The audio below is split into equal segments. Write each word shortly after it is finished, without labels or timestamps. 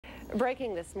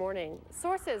Breaking this morning,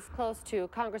 sources close to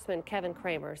Congressman Kevin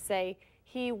Cramer say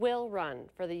he will run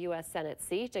for the U.S. Senate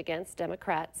seat against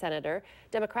Democratic Senator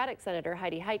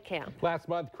Heidi Heitkamp. Last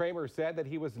month, Cramer said that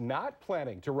he was not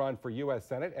planning to run for U.S.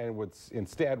 Senate and would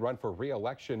instead run for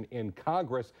re-election in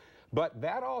Congress. But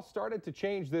that all started to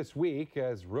change this week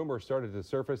as rumors started to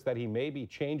surface that he may be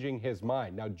changing his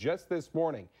mind. Now, just this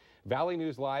morning, Valley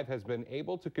News Live has been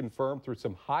able to confirm through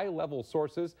some high-level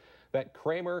sources that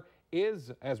Cramer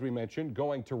is, as we mentioned,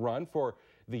 going to run for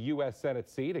the U.S. Senate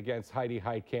seat against Heidi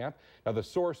Heitkamp. Now, the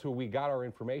source who we got our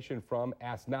information from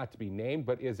asked not to be named,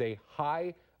 but is a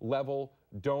high-level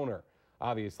donor.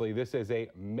 Obviously, this is a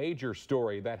major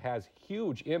story that has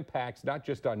huge impacts, not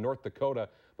just on North Dakota,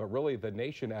 but really the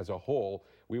nation as a whole.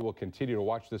 We will continue to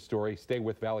watch this story. Stay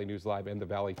with Valley News Live and the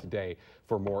Valley Today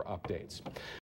for more updates.